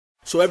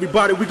So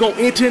everybody, we're going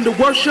to enter into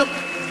worship.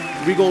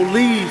 We're going to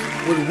leave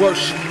with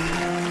worship.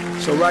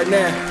 So right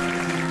now,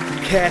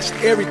 cast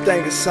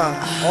everything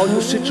aside. All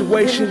your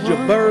situations, your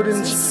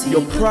burdens,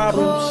 your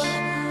problems,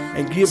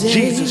 and give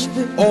Jesus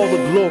all the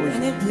glory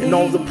and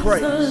all the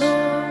praise.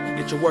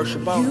 Get your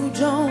worship on. You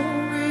don't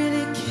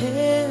really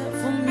care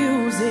for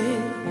music,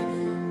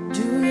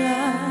 do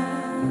ya?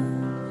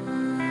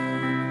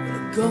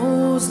 It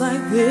goes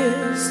like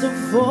this: the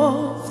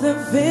fourth, the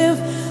fifth,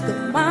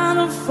 the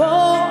minor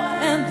four,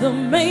 and the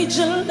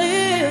major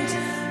lift.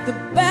 The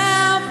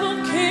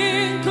baffled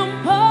king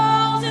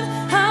composing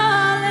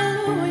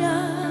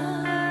hallelujah,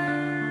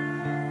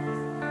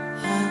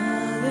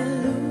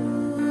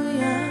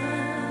 hallelujah,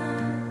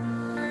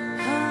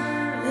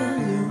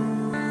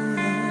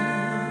 hallelujah,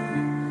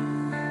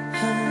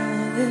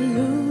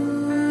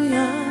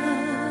 hallelujah,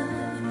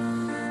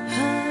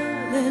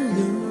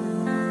 hallelujah.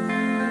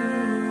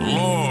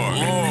 Lord,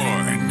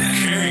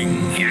 King,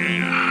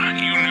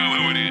 yeah, you know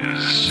who it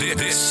is.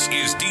 This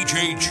is DJ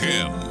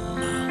Jim.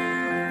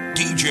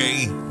 DJ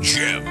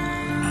Jim.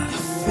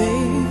 Your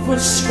faith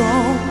was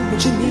strong, but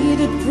you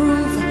needed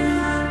proof.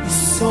 You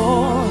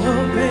saw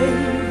her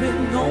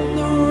bathing on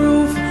the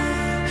roof,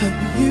 her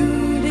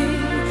beauty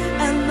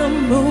and the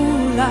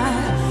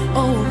moonlight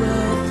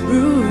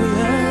overthrew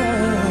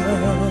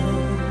her.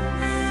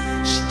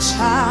 She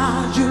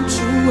tied you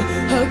to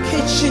her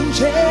kitchen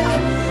chair.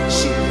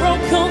 She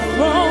broke your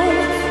throne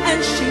and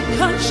she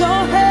cut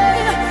your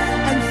hair,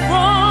 and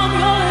from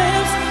your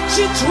lips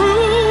she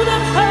drew the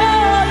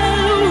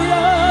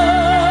hallelujah.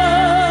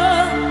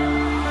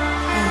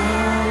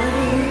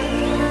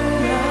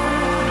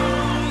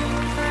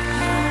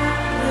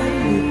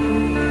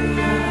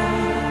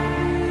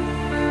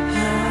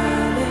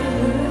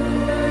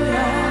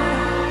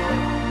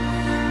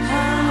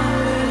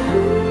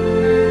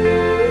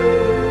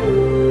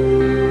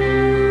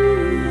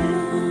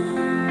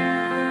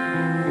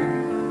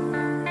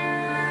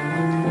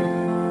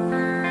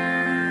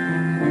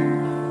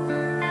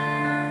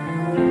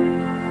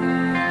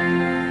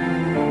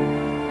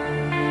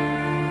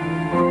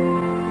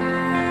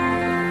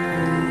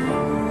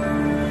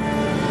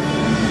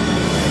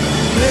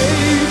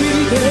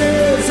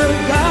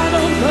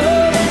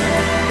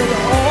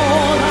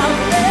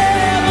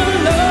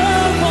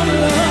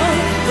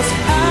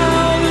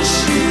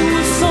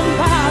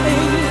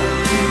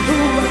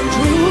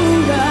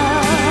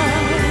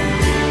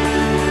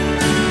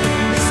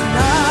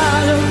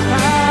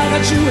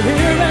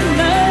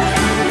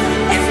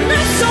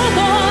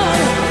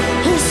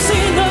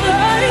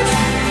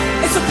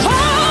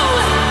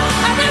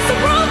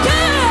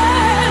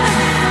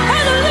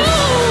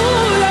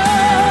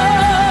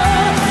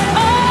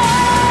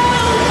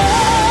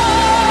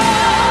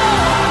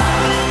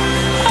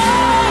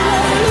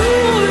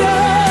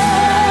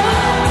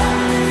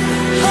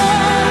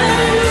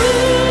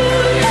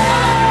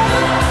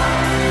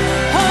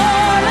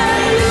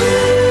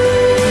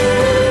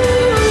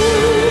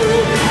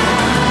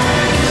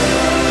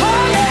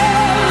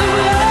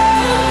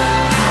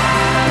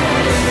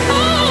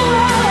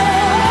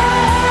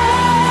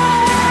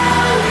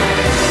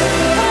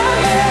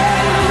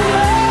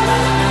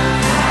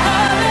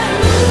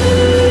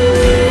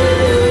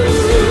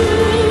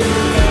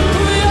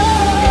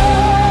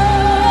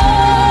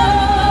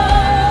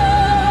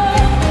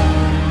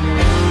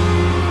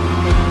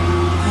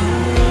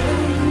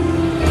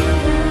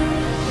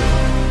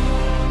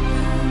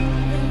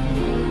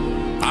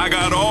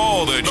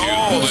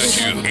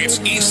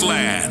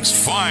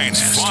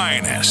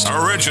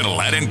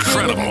 Original and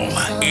incredible.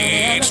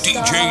 It's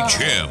DJ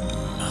Jim.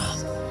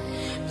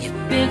 You're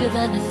bigger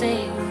than the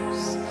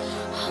things,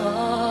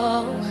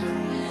 oh,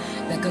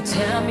 that could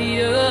tear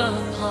me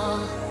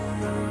apart.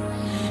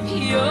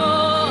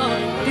 You're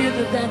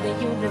bigger than the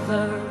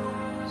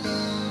universe.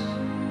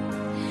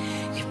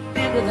 You're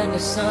bigger than the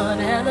sun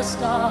and the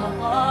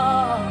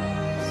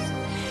stars.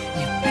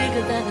 You're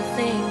bigger than the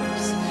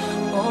things,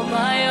 oh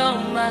my,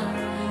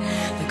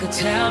 that could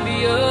tear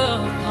me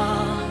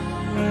apart.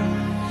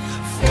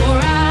 For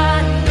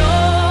I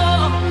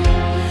know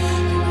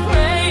you're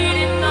great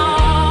in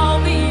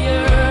all the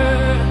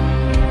earth.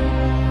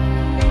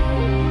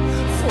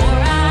 For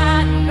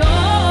I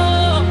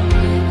know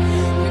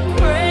you're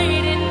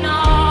great in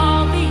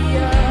all the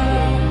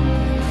earth.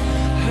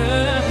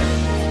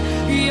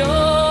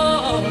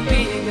 You're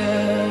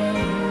bigger.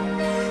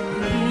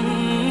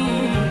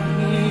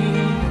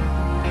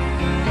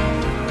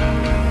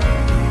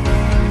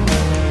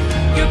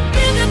 You're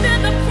bigger than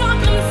the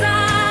problems I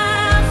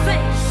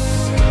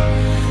face.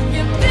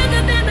 You're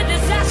bigger than the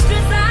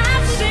disasters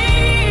I've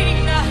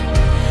seen.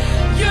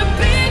 You're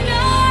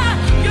bigger.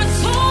 You're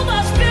so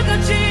much bigger,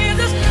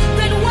 Jesus,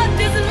 than what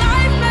this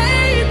life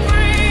may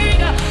bring.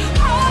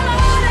 Oh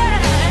Lord,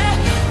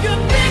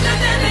 you're bigger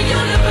than the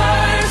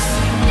universe.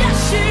 Yes,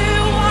 you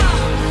are.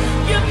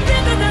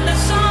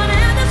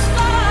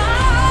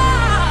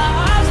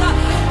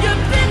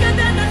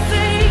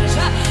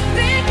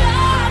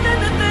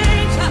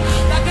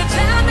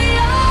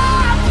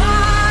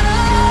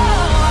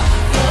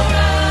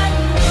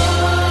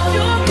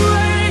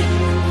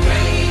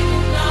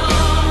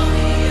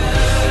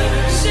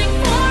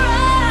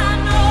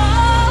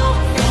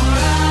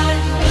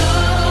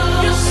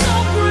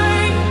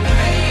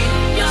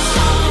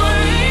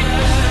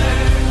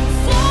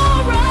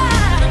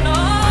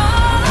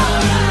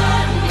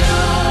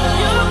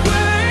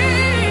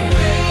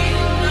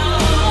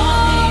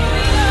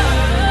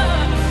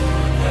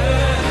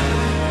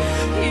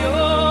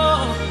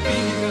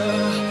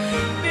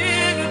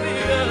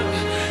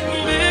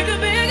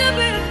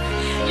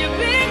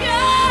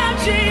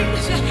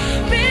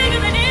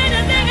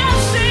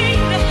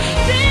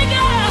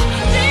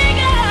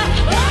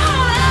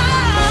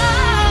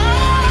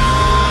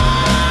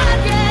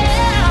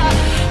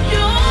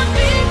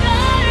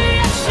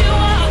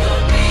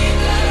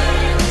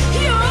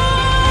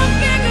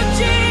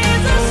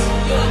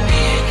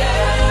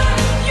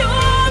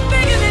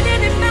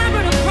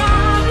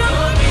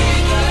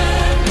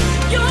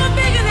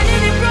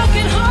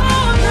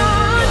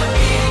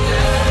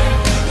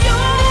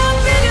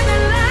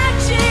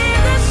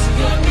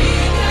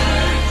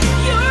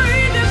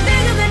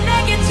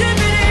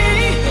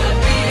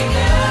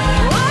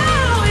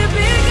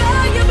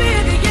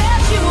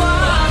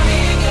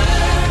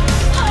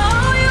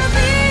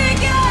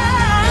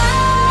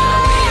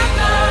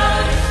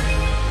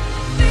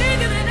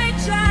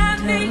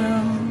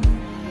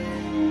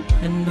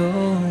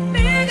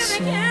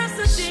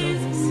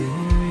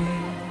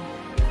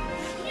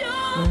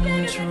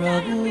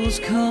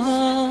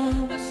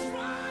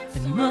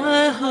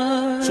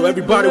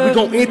 everybody, we're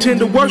gonna enter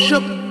into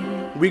worship.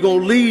 We're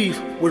gonna leave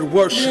with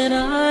worship.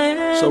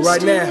 So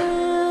right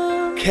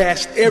now,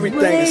 cast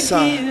everything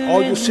aside,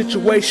 all your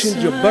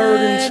situations, your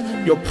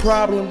burdens, your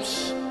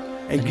problems,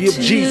 and give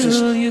Jesus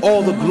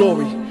all the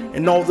glory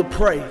and all the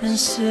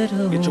praise.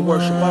 Get your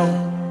worship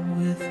on.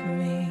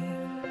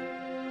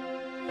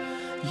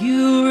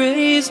 You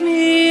raise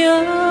me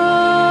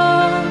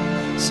up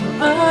so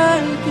I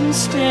can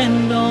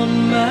stand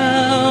on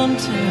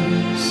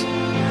mountains.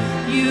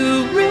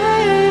 You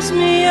raise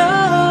me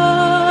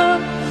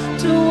up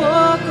to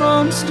walk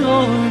on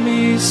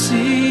stormy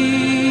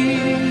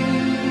seas.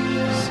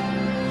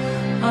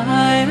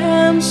 I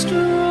am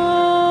strong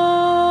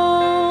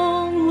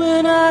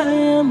when I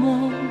am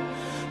on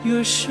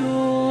your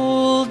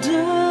shoulders.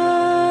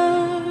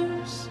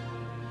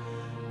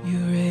 You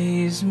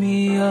raise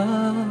me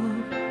up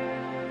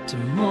to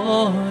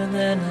more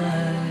than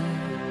I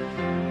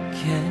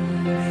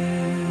can be.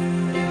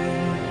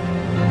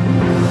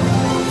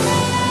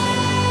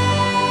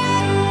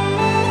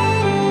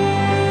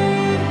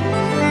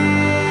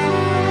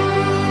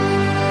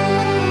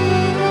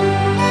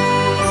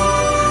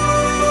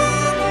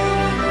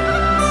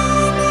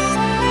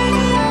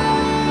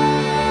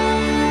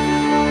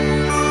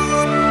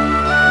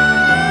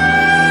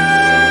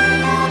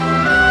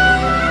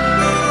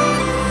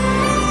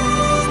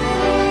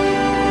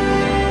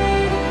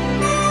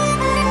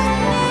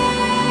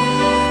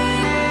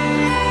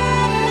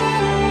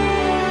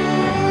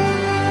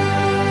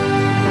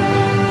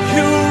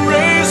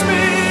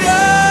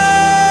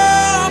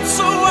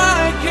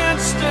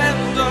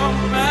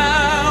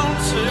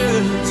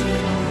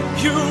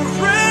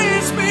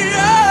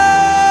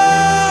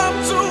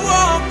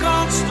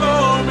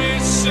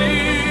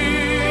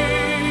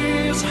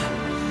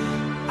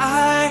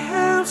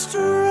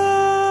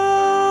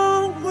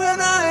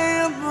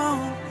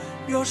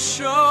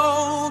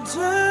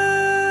 Shoulders,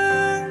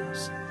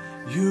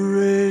 you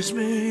raise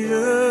me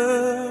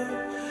up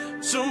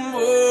to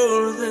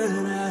more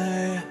than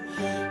I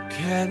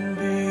can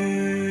be.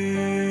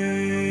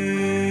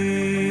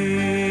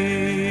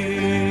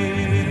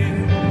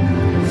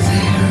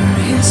 There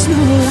is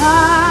no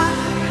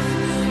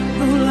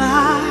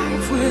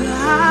life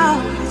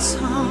without its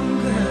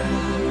hunger.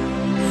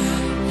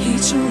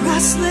 Each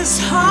restless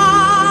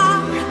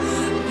heart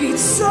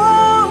beats so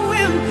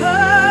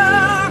imperfectly.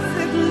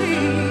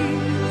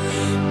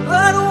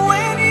 But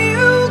when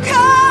you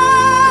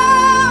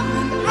come,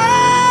 I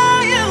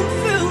am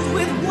filled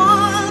with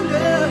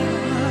wonder.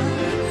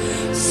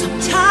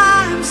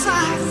 Sometimes I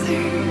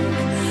think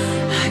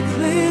I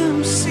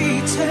glimpse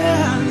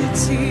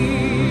eternity.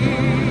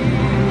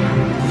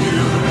 You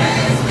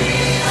raise me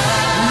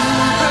up.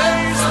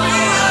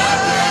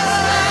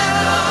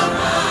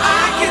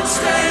 I can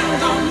stand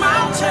on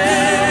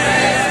mountains.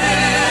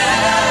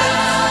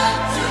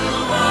 To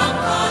walk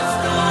on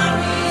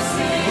stormy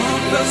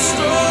seas. The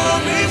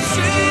stormy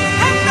sea.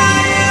 And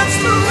I am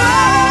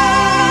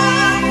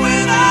strong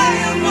when I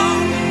am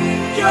on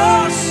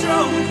your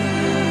shoulder.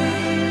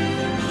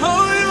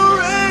 Oh, you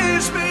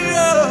raise me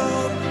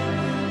up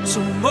to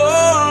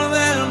more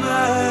than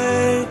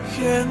I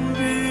can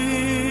be.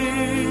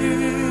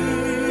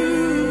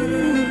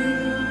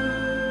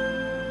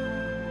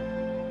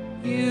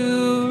 You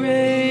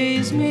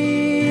raise me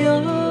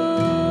up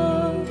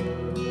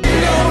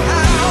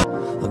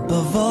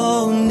above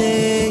all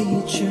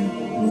nature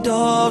and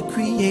all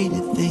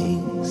created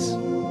things,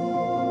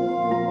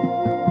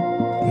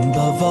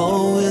 above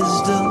all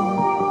wisdom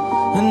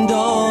and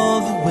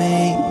all the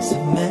ways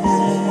of man.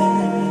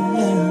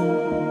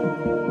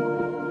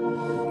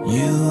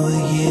 You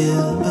were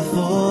here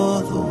before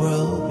the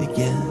world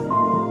began.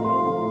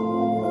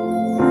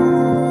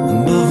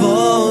 Above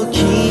all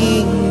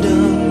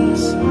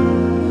kingdoms,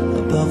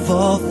 above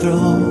all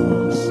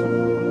thrones,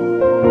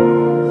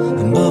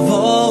 above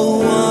all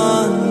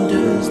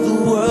wonders the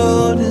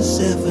world has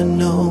ever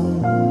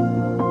known,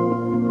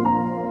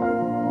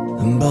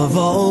 above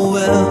all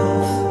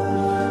wealth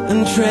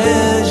and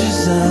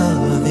treasures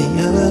of the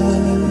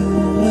earth.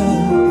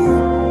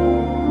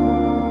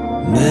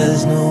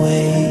 There's no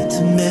way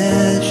to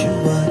measure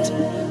what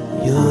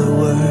you're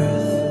worth.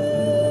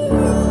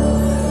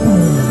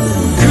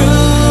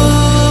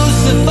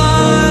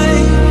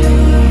 Crucified,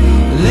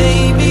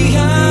 lay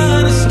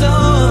behind a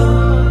stone.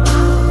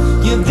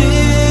 You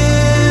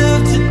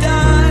lived to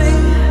die,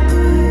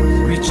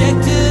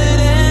 rejected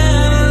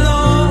and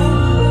alone,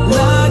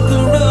 like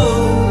a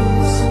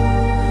rose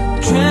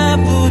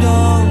trampled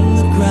on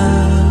the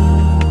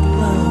ground.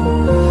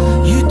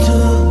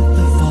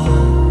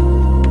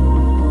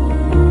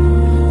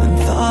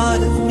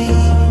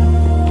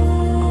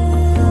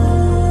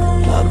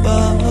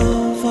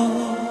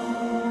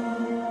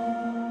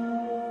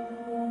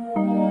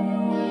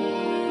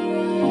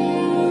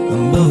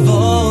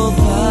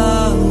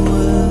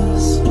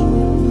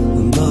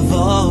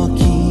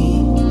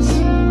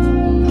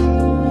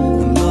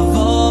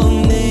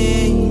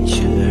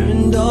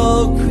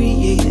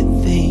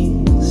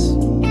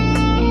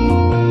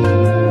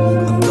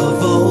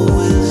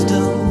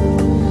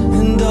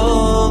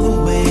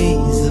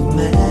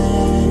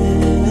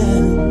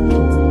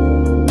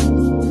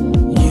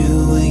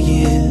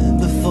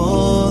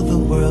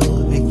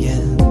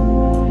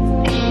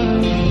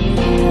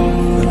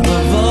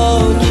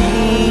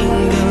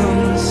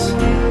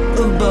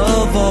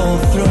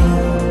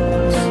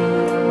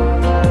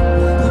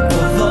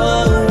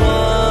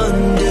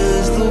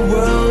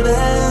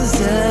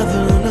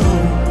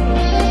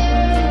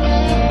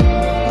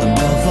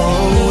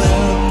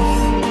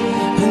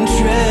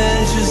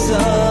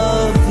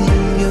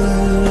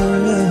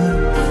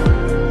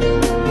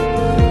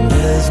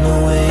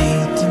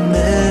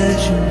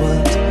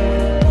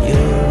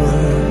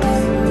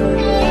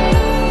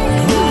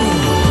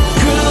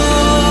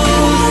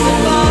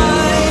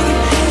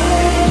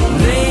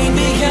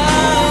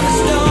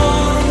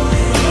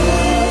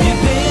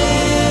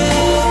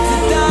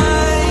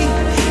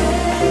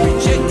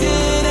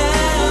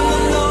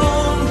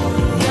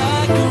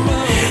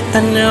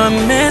 know I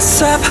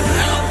mess up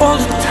all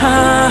the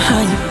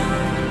time.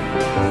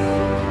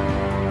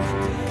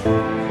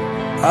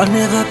 I'll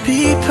never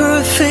be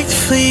perfect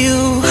for you.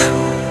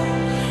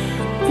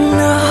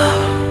 No.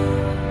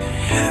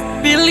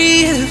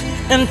 Believe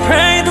and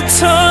pray,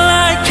 that's all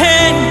I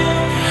can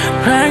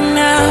right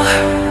now.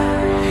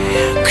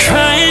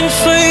 Crying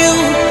for you,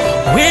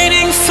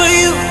 waiting for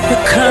you to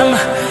come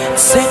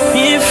set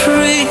me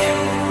free.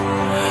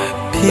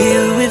 Be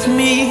with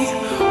me,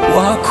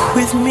 walk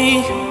with me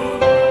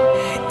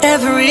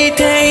every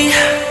day.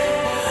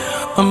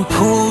 I'm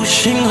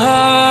pushing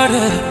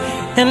harder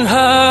and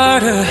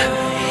harder,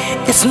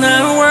 it's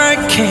not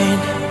working.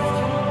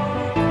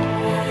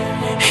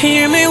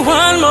 Hear me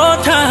one more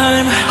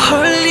time,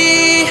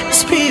 Holy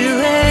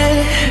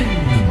Spirit.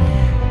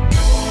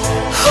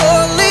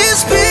 Holy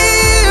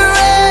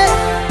Spirit,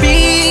 be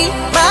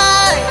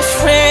my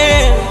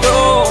friend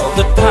all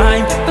the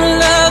time.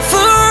 Love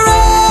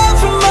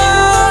forever,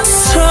 my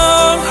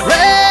soul,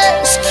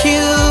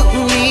 rescue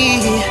me.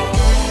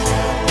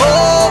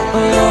 Oh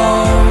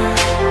Lord,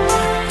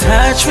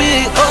 touch me,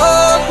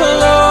 oh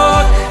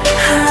Lord.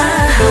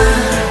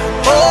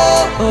 Oh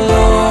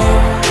Lord,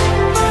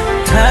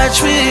 touch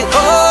me,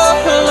 oh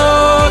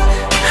Lord.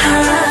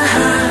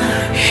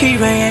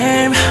 Here I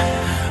am,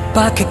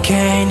 back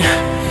again.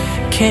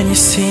 Can you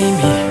see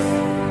me?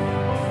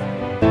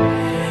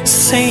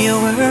 Say a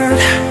word,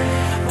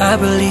 I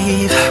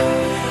believe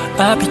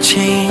I'll be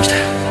changed.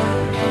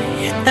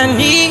 I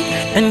need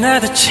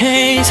another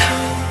change.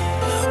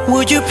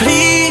 Would you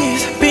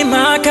please be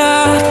my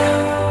God?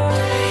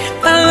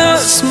 I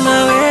lost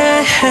my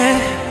way.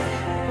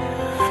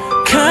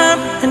 Come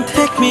and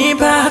take me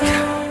back.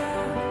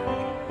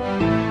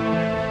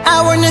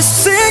 I wanna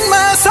sing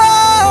my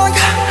song.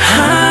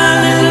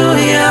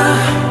 Hallelujah.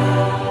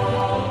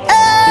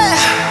 Hey,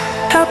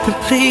 help me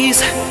please,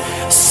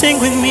 sing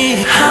with me.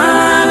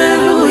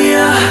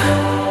 Hallelujah.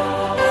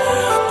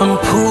 I'm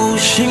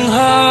pushing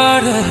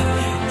harder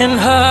and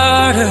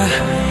harder,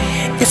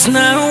 it's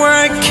not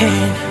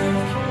working.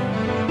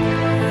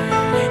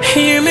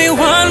 Hear me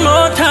one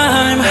more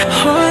time,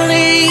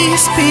 Holy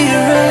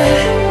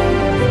Spirit.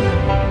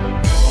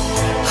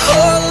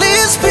 Holy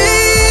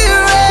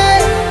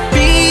Spirit,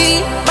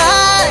 be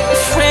my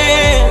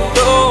friend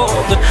all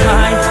the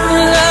time.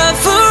 Love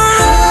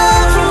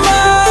forever,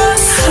 my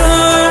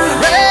soul,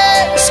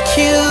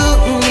 rescue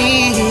me.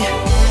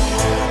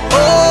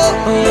 Oh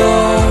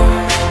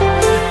Lord,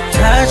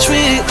 touch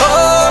me,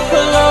 oh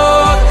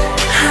Lord.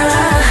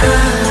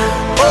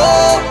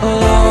 Oh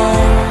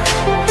Lord,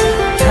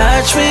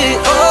 touch me,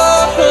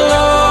 oh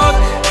Lord.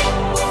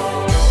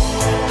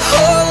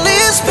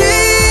 Holy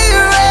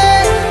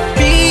Spirit,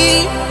 be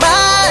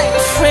my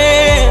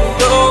friend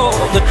all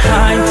the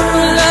time.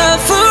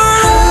 Love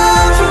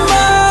forever,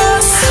 my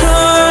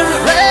soul,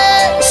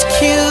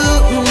 rescue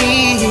me.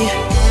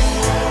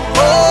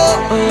 Oh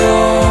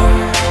Lord,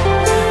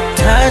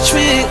 touch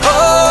me,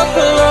 oh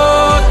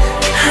Lord.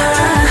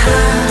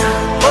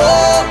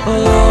 Oh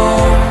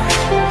Lord,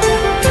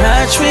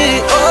 touch me,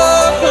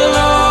 oh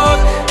Lord.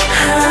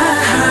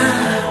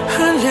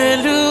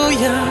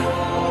 Hallelujah,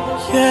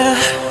 yeah,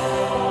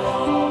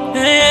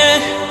 yeah,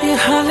 yeah,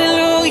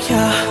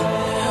 hallelujah.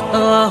 Oh,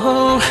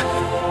 oh,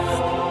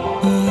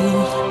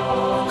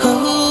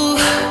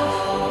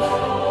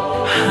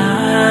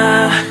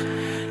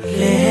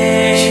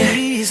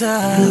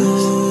 hallelujah,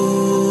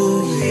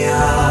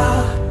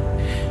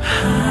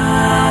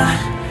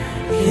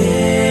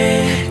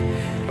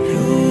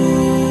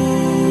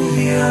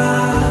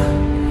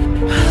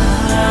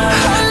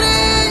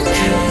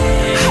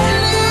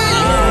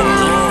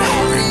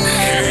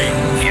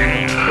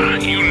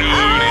 You know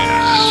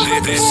who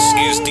it is. This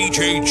is DJ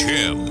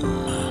Jim.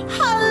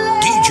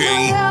 DJ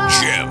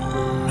Jim.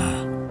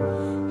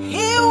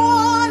 He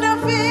won the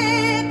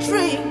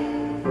victory.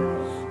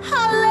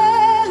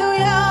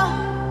 Hallelujah.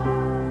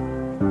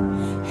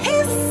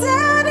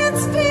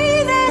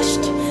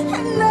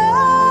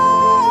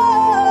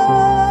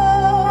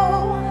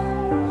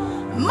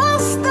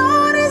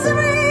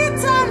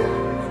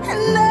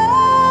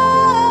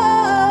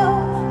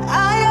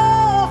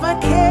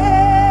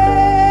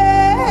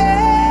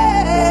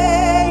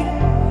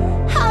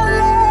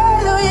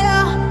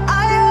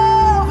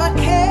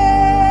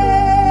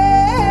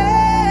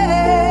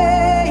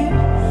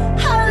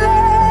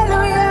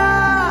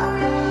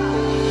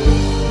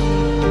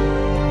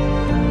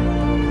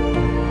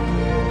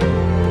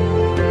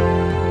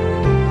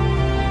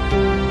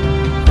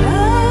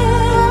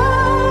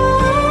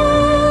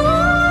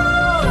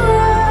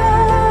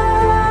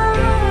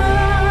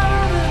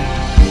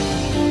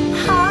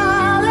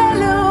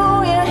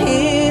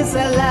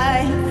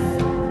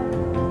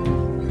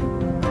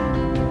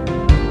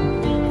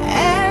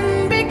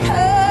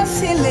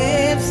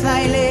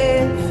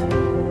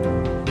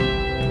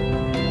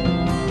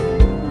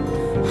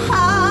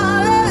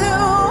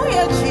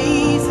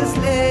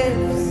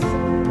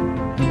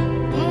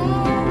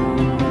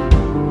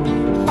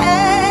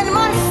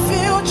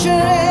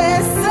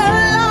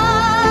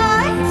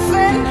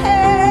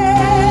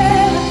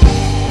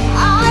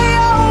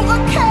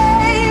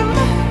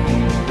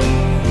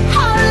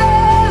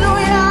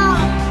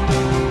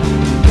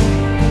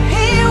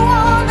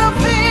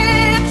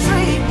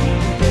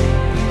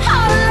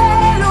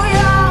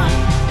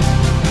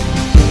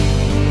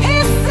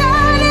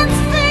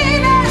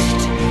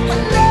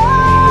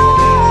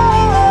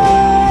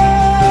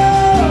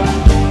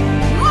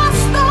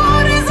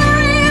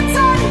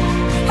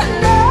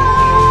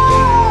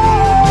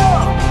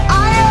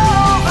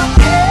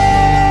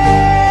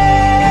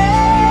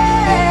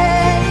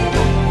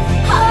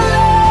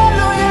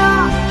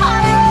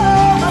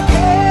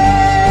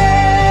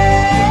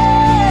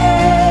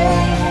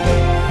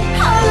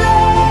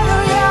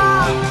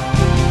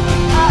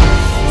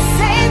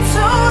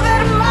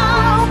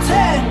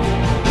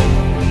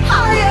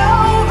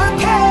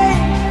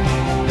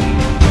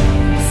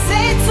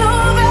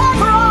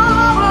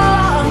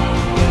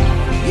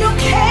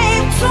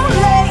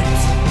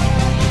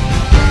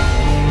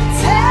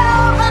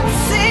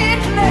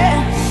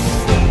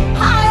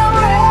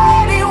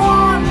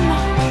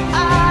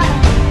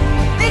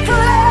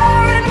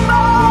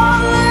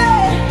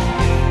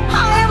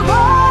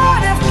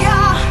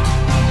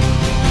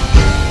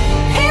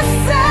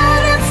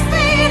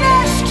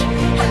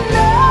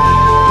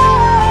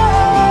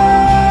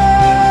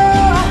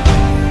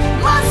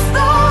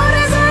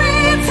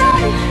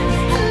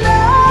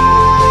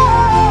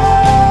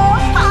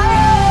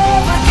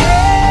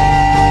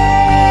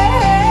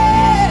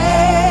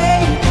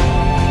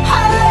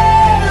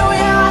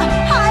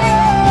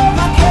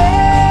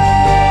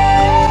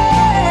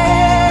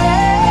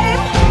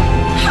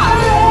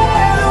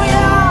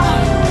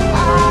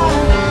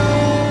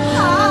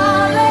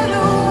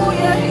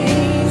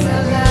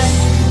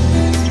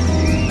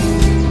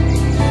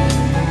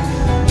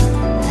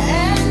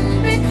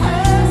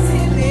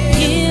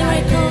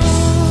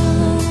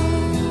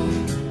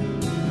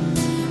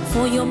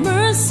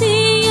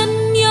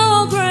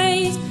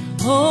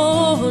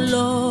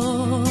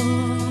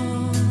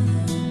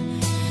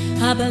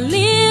 I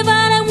believe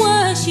and I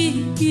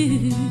worship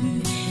you.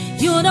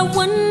 You're the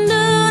one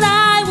that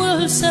I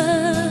will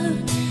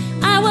serve.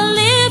 I will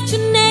lift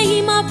your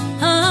name up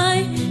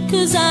high,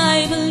 'cause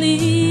I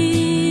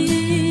believe.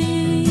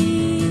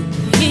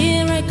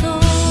 Here I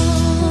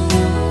come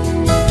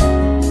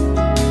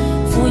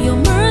for your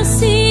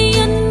mercy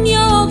and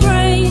your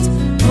grace,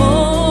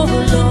 oh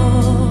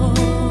Lord.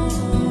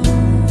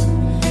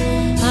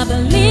 I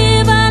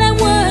believe and I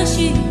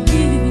worship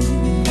you.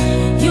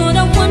 You're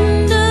the one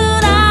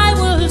that I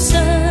will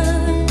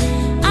serve.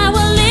 I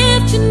will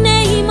lift your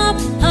name up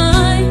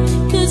high,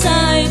 'cause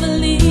I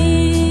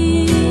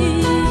believe.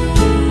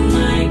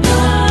 My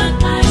God,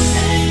 I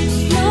thank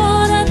you.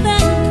 Lord, I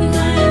thank you.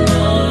 My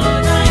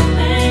Lord, I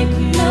thank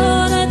you.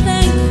 Lord, I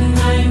thank you.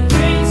 I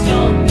praise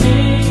your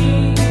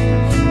name.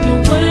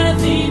 You're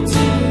worthy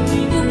to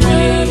be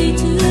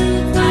praised.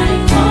 I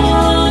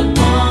call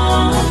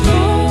on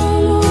you.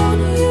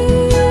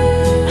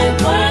 I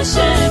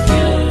worship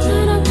you.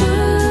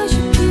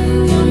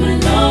 You're my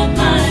Lord,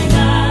 my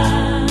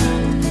God,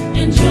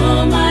 and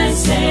you're my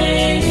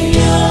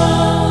Savior.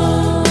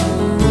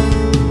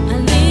 I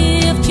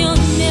lift your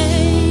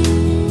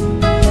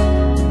name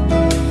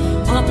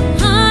up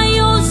high,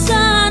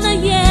 Hosanna,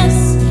 yes,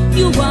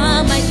 you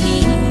are my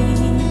King.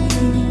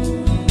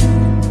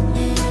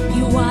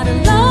 You are the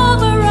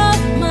lover of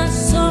my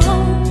soul.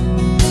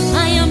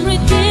 I am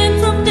redeemed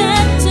from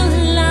death to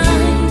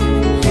life.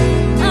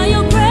 By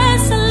your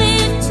grace I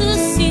live to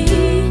see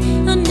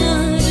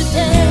another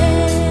day.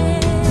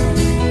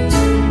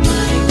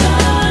 My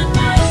God,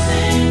 I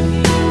thank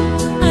you.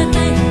 I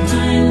thank you.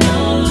 My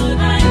Lord,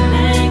 I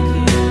thank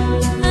you.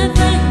 I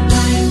thank you.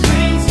 I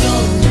praise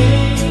your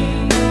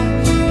name.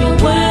 You're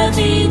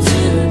worthy to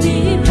be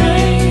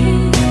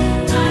praised.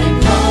 I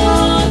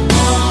call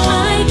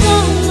on you.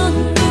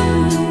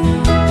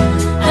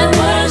 I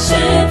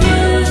worship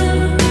you.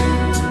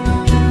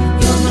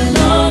 You're my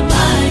Lord,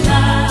 my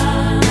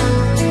God,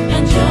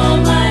 and you're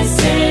my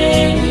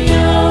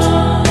Savior.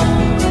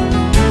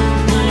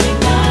 My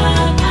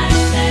God, I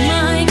thank you.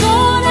 My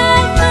God,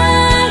 I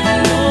thank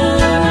you.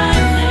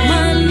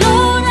 My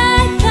Lord,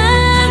 I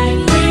thank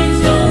you. I praise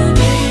your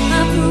name.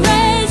 I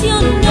praise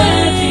your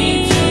name.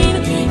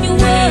 You're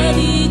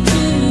worthy to be praised.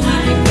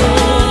 I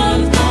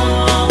call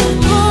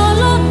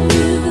on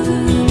you.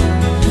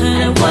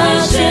 I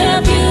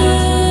worship you.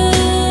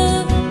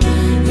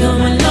 You're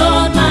my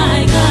Lord, my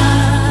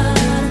God,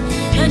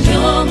 and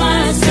you're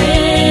my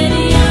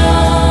Savior.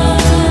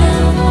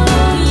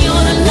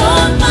 You're the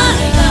Lord, my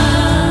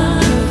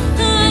God,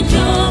 and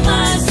you're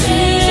my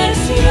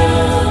Savior.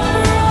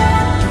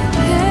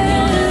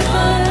 You're the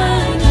Lord,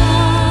 my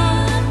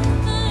God,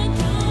 and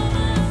you're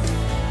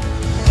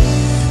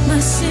my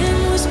sin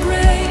was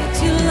great,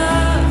 your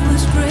love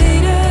was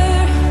greater.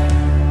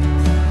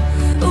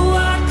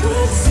 What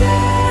could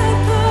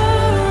separate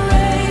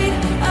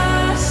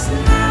us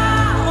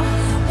now?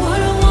 What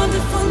a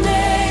wonderful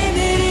name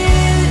it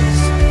is.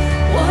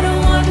 What a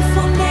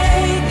wonderful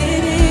name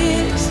it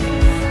is.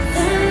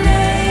 The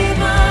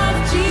name of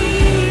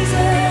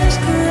Jesus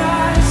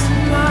Christ,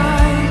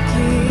 my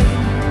King.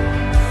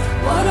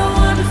 What a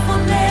wonderful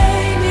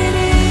name it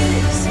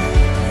is.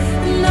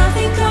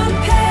 Nothing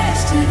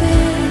compares to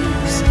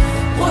this.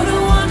 What a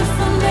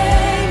wonderful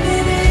name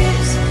it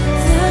is.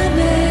 The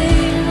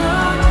name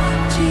of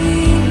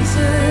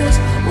Jesus.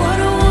 What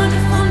a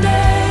wonderful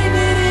name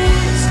it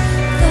is.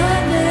 The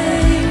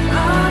name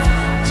of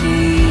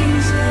Jesus.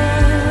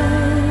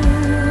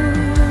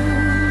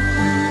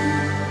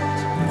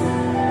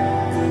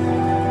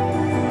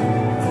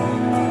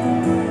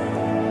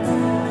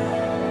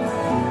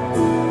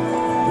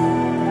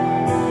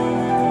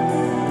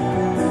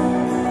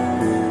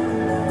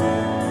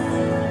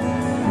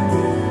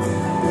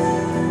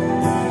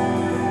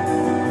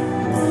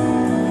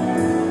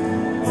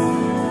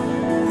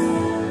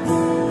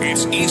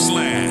 It's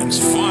Eastland's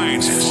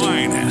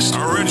finest,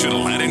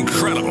 original and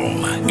incredible.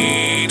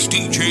 It's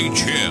DJ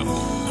Jim.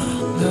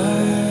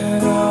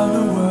 Light of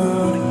the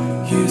world,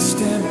 you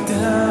step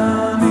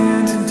down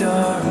into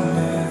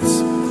darkness.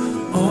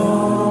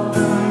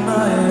 Open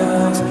my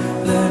eyes,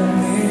 let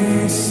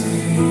me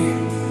see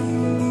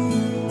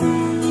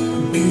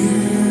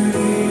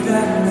beauty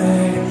that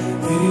made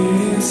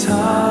this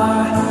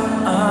heart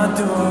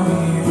adore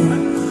you.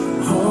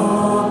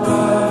 Hope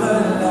of a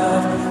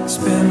life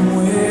spent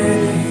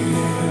with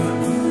you.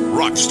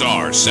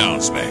 Rockstar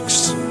Sounds Mix.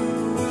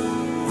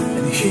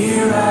 And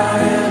here I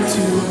am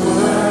to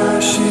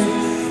worship,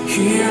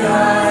 here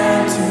I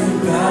am to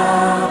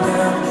bow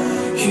down,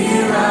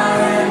 here I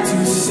am to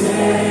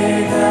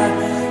say that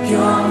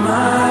you're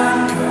my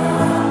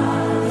God.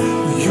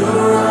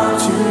 You're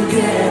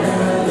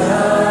altogether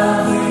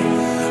lovely,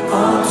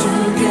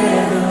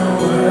 altogether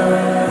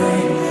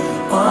worthy,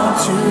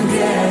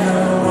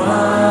 altogether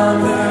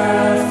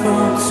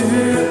wonderful to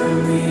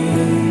me.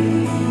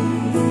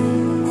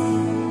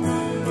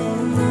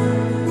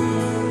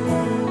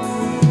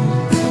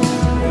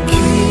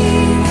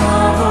 King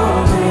of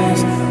all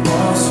days,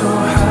 also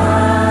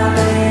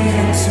highly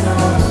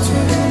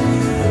exalted,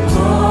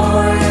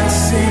 glorious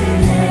in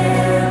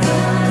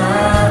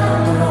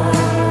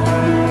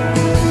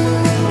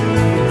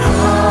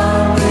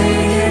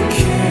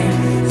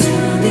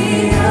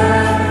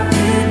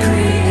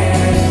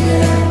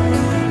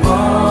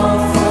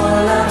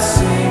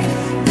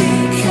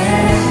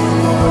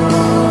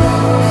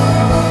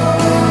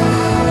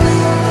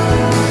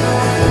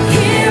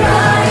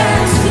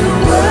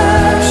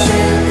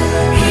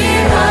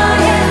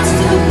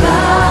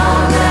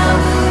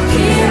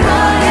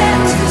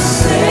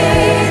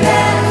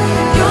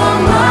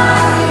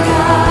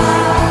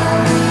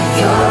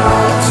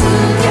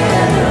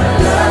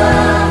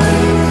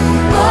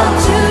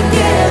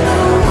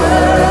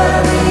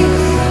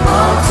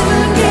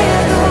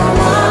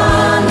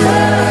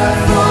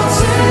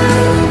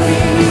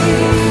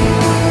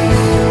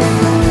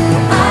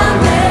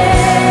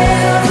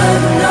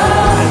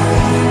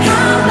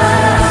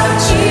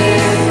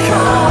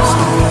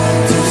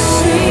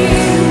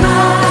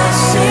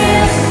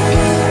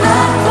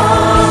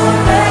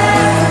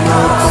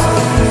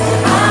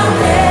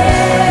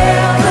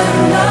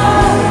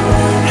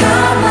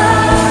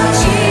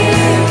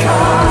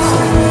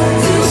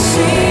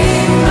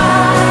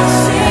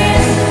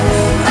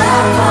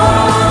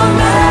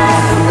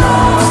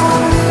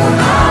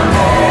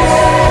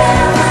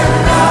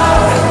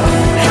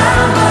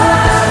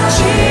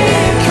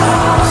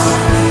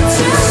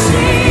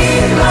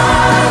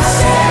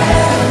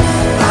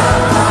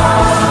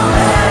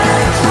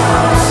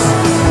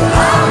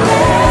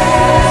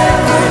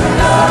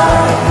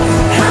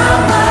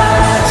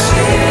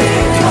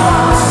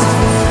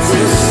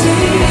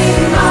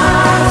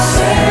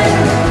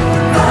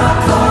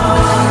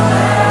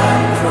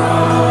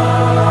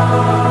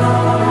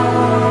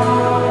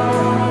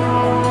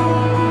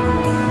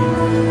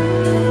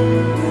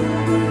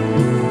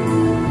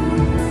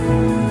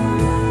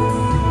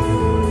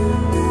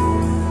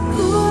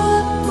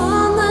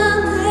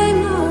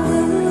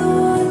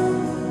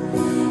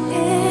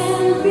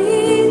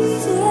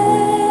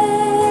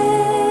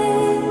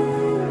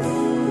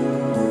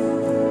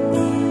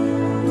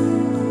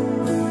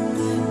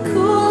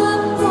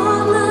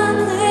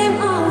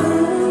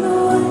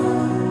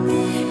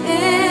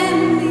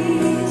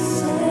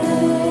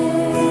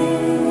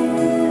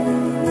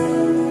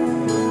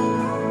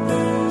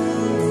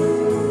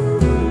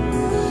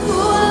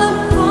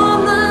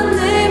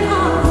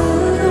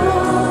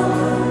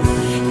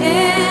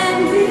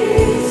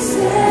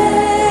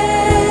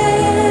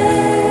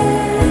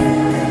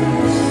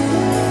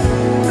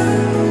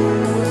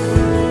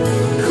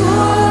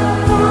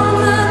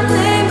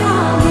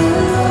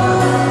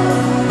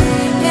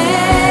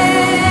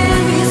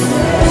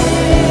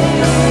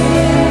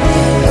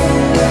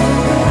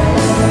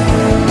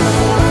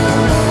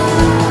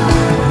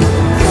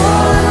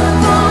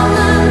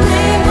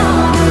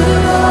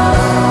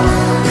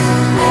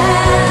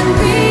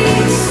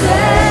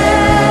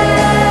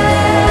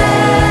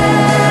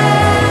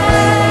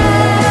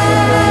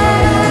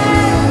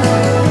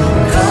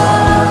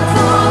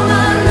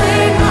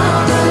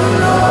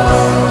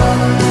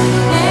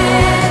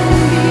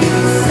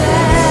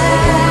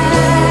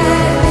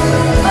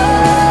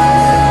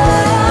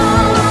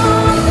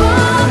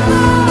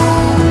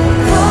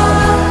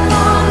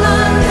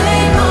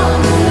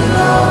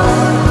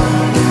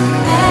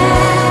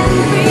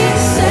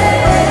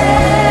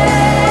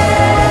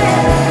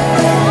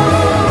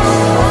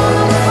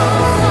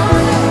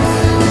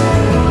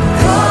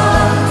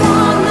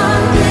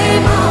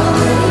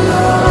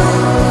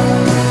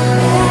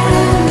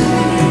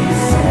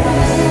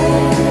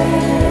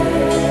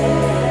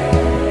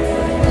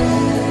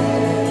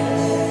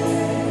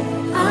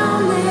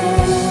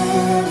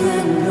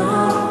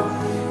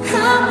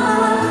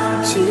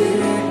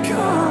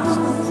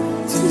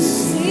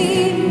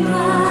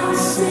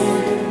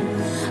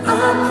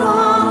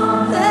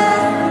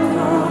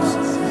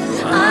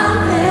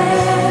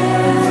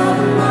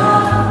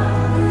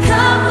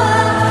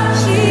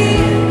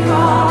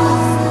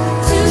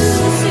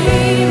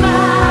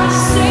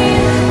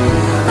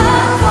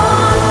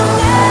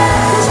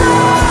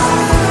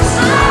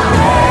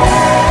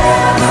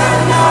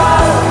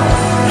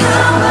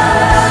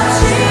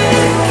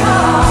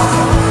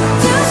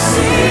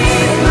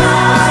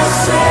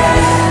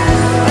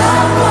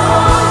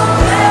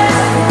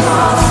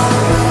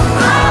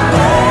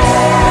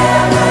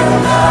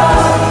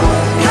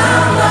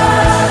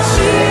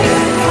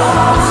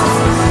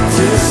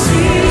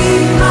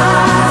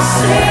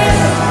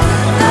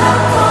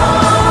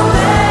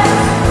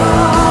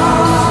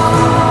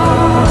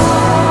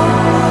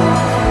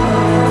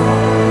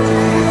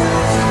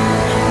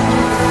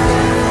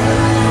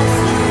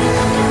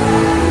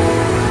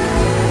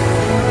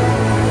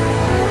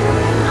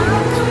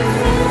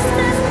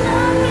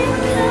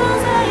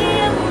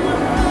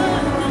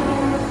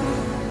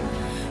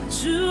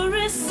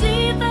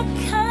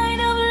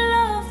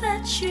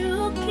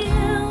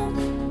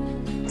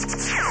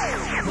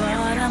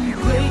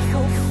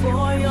grateful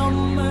for your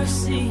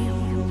mercy,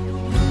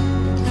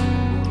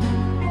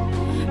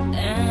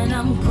 and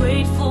I'm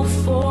grateful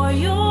for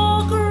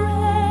your grace,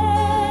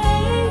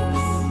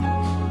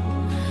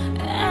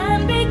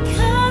 and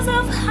because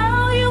of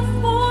how you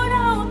poured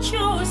out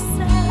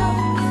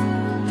yourself,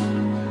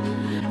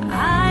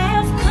 I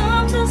have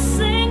come to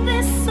sing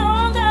this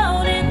song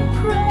out in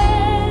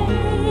praise.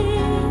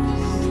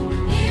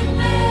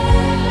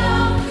 Imela,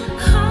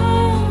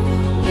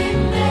 oh,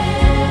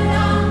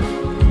 Imela,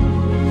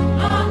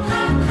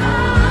 Akaka,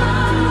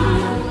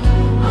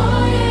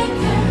 Oye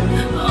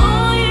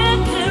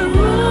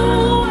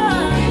Kerua,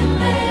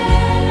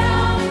 Imela.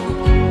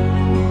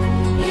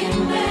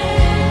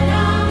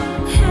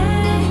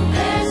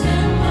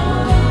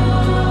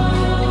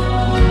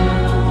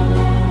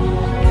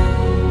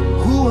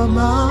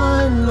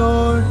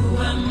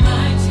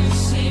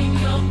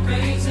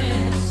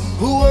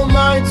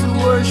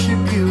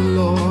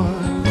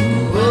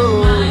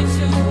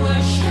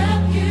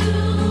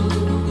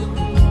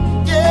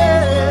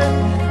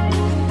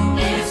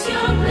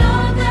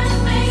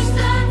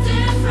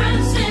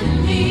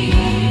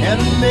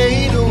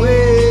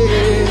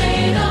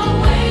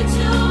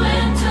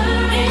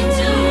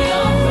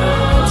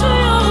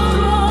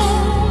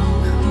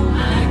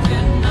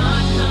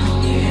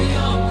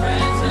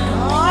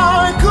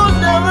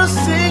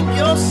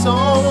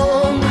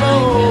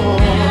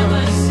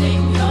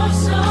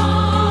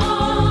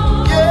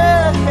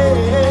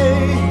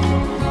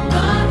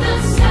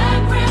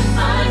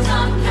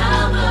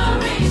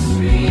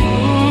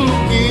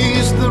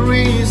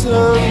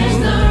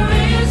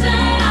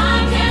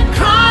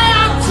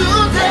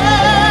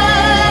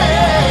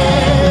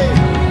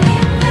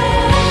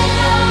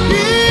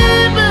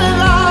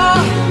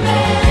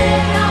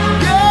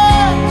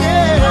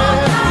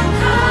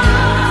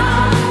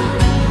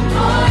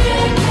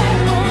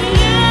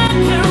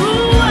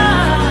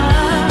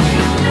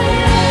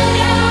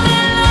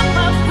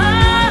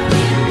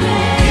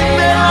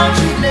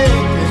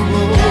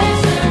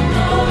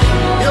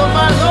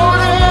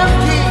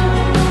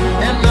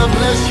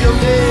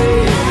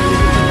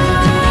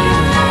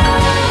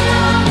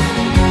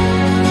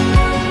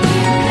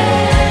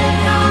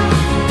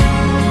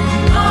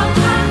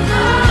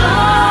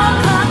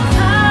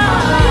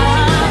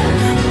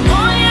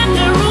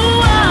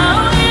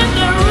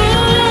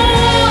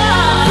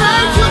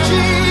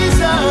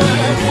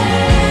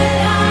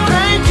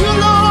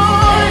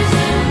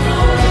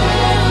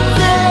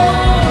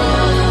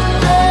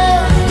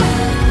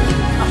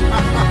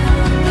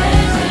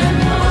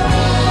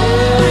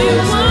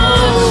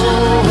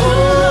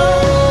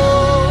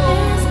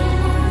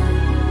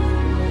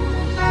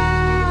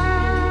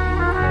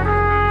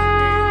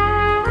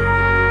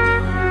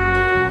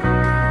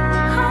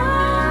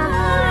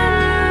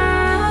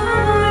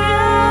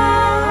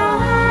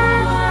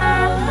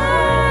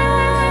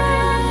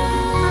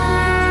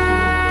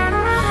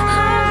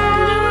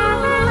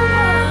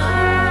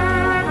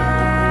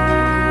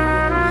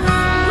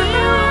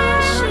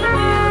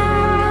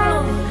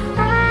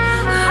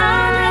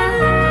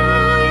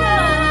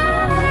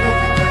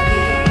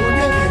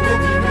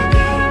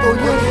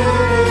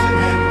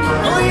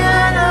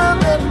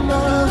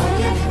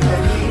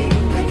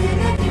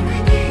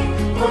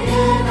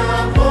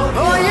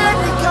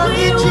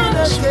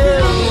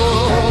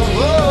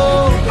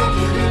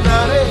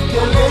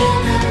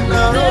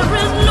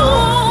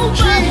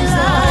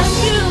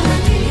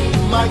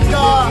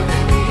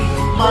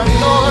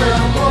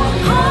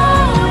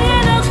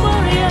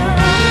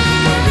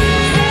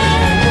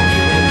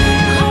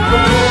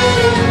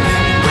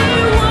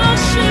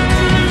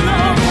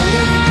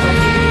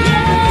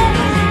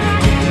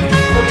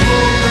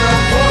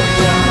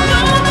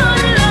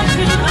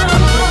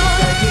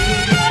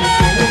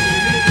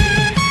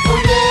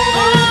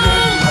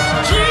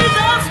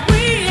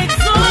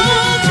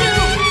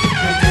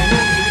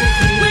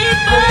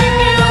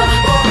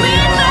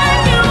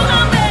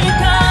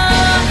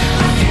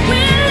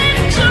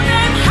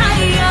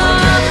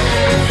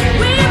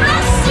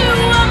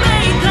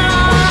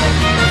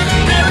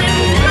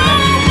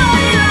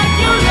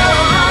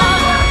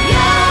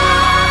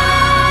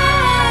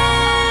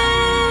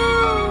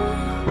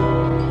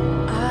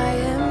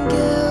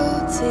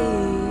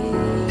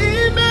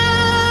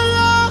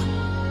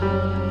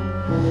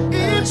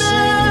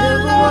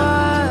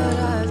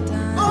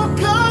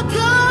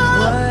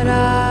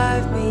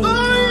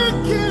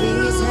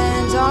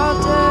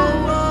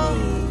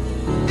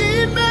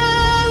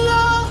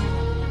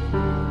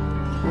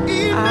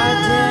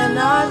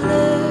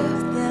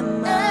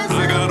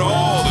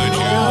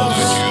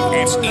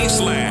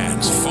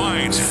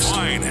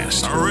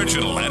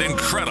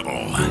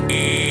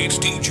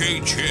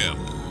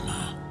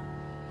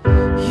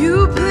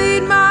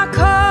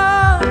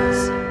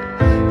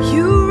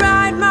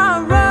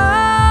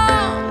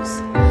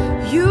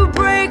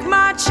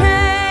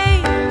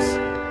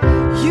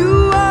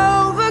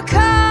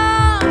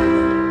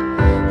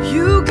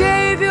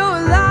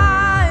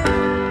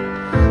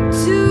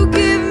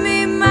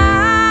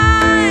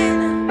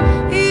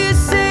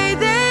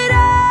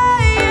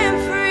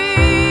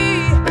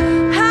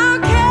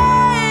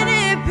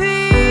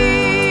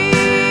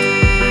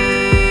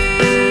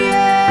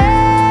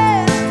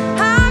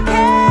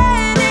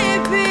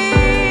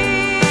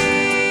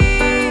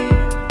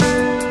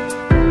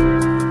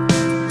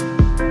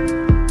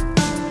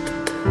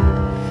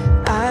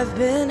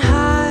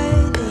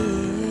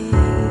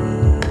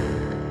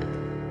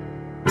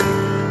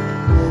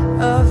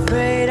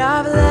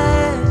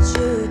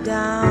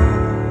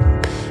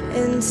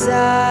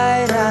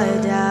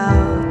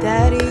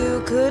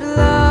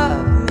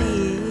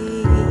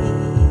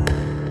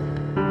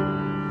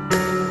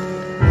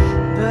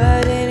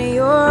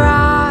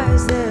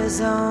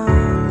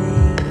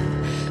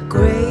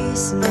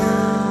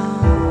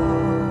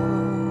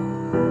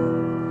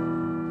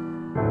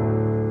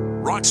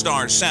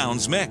 Rockstar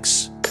Sounds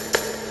mix.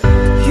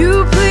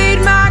 You plead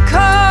my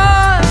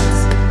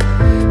cause,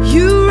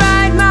 you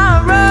right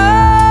my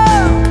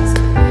wrongs,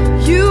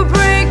 you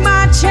break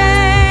my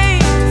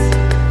chains,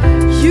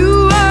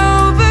 you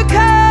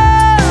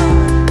overcome,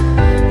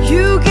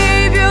 you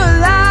gave your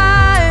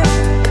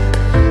life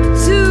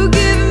to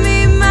give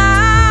me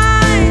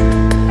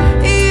mine.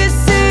 You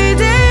say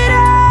that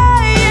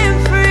I am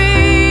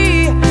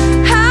free,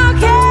 how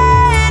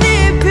can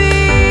it be?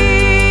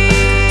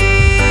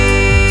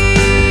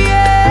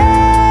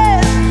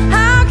 Yes,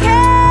 how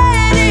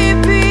can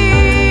it be?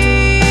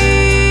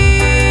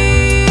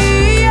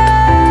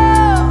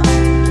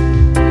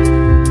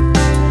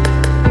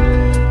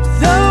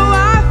 Though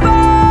I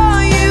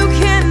fall, you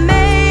can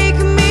make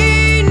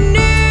me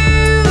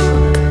new.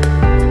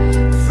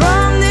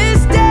 From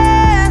this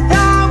death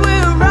I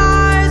will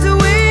rise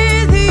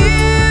with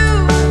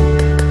you.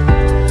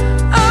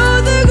 Oh,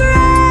 the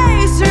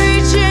grace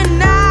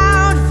reaching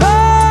out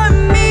for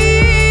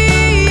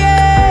me.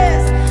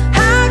 Yes,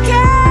 how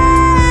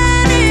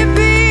can it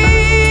be?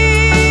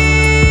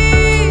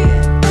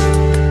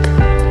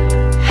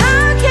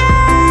 How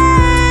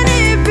can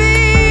it be?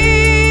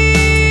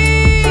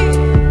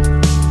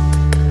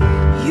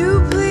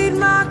 You plead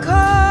my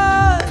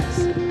cause,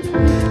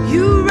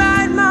 you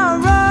right my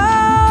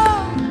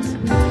wrongs,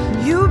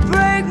 you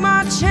break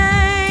my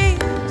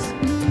chains,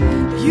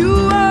 you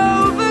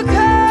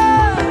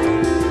overcome,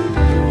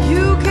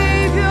 you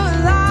gave your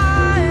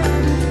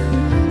life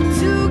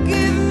to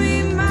give me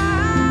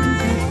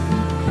mine,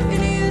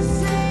 and you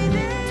say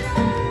that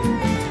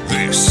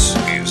This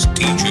is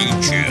DJ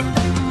Jim.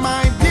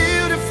 My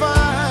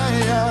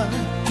beautifier,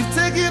 you've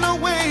taken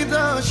away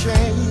the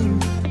shame,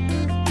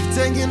 you've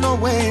taken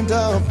away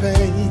the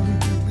pain,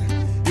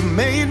 you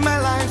made my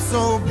life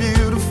so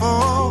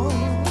beautiful.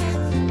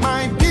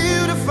 My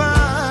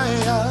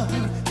beautifier,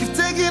 you've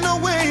taken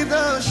away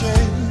the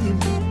shame,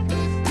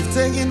 you've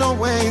taken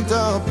away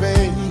the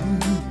pain,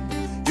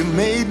 you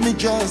made me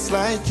just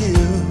like you.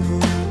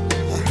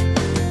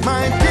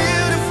 My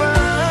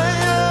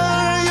beautifier,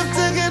 you've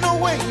taken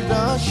away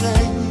the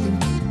shame,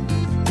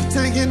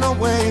 taking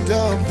away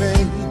the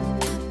pain.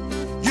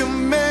 You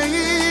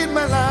made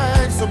my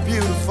life so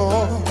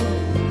beautiful.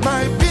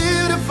 My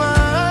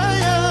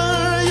beautifier,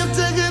 you've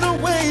taken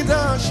away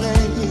the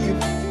shame,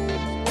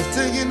 you've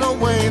taken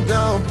away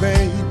the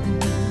pain.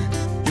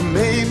 You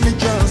made me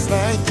just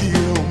like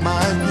you,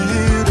 my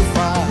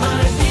beautifier.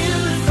 My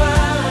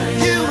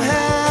beautifier, You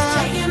have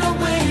taking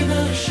away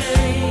the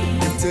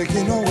shame, you've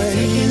taken away,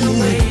 taking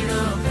away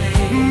the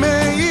pain.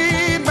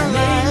 made my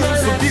life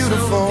so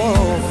beautiful.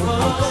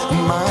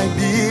 My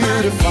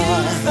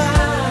beautifier.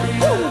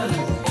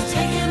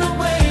 Taking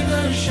away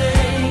the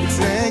shame,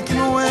 Taking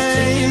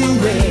away,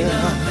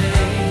 yeah.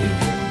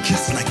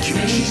 Just like you,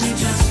 Jesus.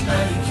 just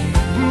like you.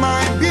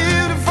 My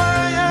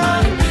beautifier,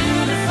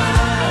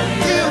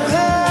 you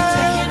have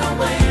Taking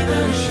away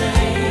the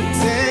shame,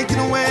 taken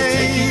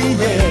away,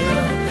 yeah.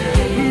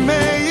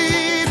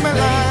 Made my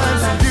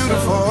life so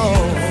beautiful.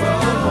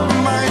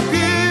 My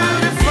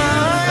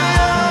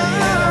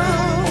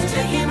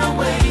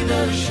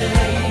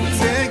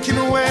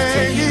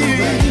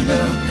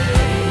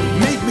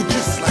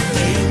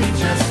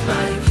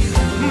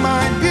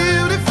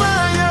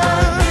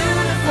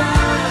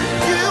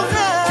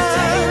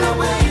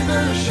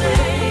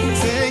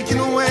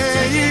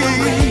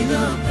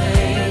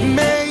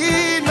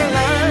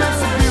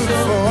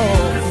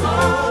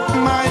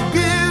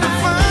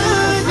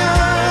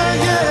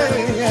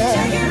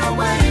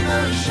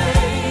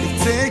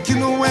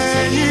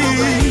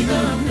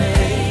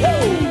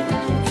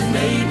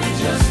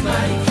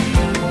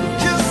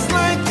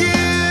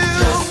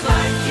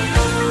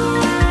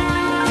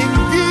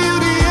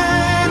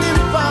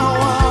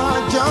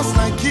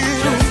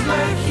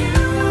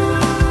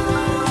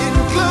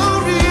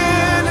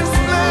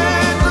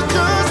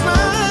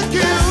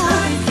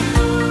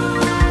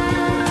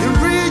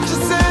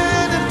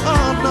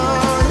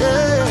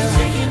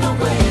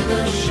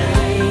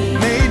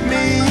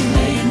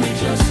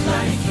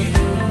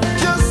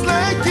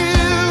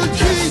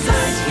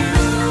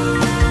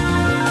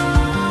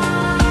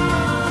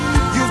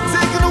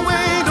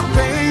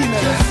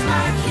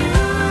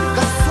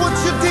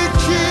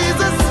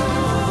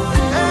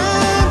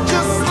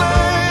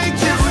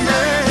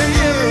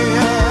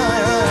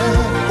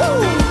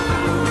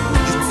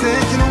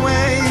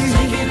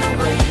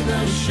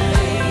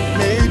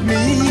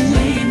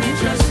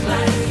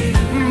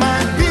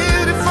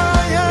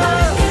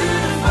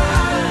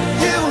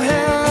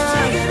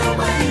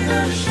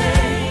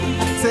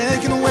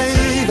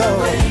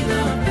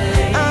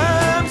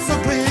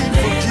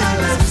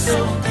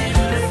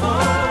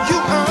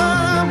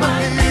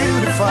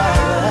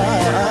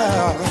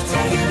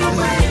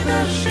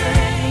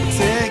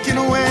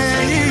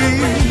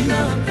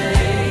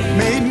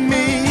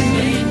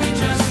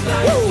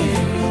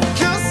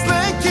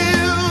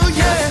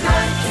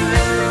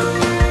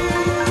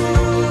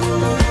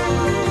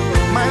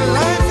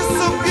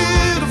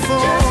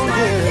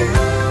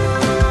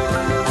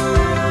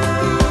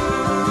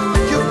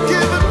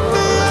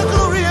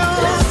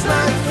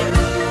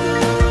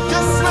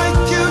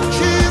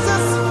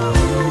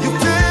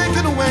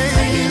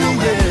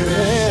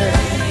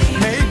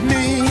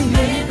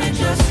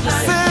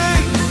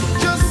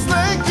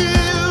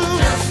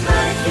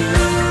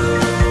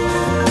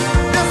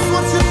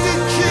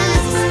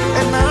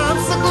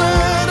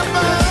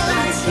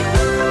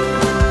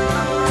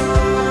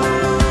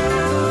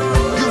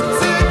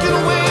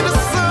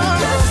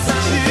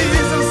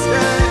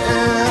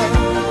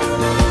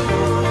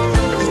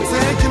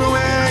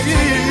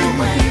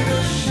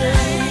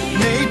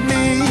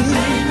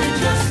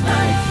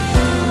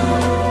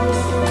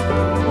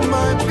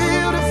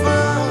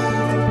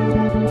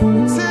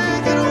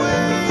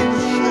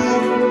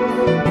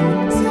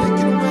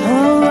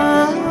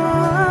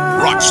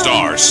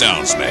Rockstar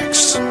Sounds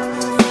Mix.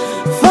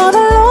 For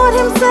the Lord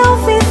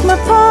himself is my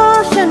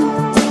portion.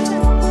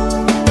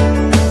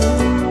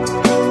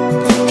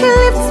 He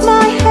lifts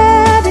my head